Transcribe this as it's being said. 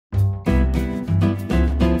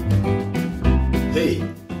Hey,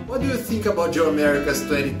 what do you think about GeoAmericas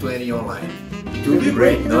 2020 online? It will be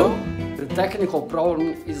great, no? The technical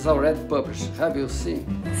problem is already published. Have you seen?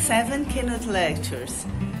 7 keynote lectures,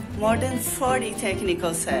 more than 40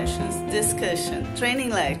 technical sessions, discussion,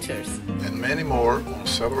 training lectures, and many more on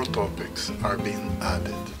several topics are being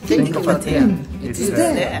added. Think of it. It is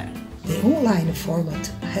there. The online format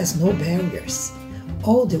has no barriers.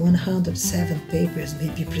 All the 107 papers may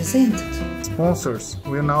be presented. Sponsors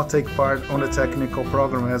will now take part on the technical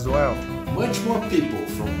program as well. Much more people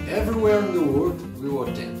from everywhere in the world will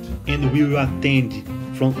attend. And we will attend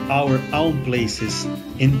from our own places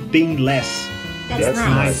and paying less. That's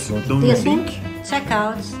nice. Don't Do you you think? Check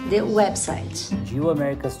out the website.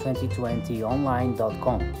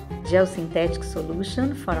 GeoAmericas2020online.com. Geosynthetic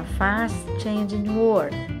solution for a fast-changing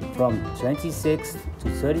world. From 26th to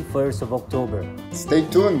 31st of October. Stay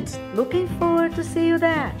tuned. Looking forward to see you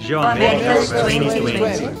there. GeoAmericas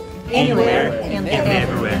 2020. Anywhere and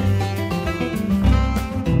everywhere.